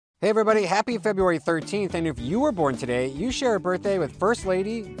Hey everybody, happy February 13th, and if you were born today, you share a birthday with First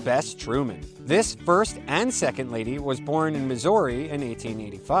Lady Bess Truman. This First and Second Lady was born in Missouri in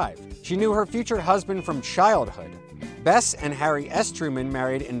 1885. She knew her future husband from childhood. Bess and Harry S. Truman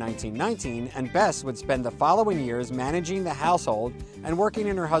married in 1919, and Bess would spend the following years managing the household and working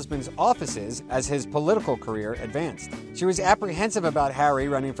in her husband's offices as his political career advanced. She was apprehensive about Harry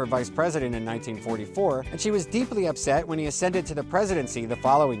running for vice president in 1944, and she was deeply upset when he ascended to the presidency the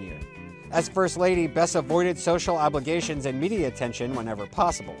following year. As First Lady, Bess avoided social obligations and media attention whenever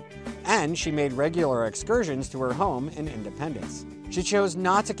possible, and she made regular excursions to her home in Independence. She chose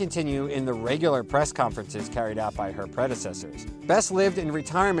not to continue in the regular press conferences carried out by her predecessors. Bess lived in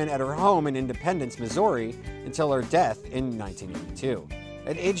retirement at her home in Independence, Missouri, until her death in 1982.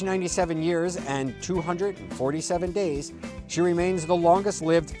 At age 97 years and 247 days, she remains the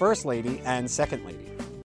longest-lived First Lady and Second Lady.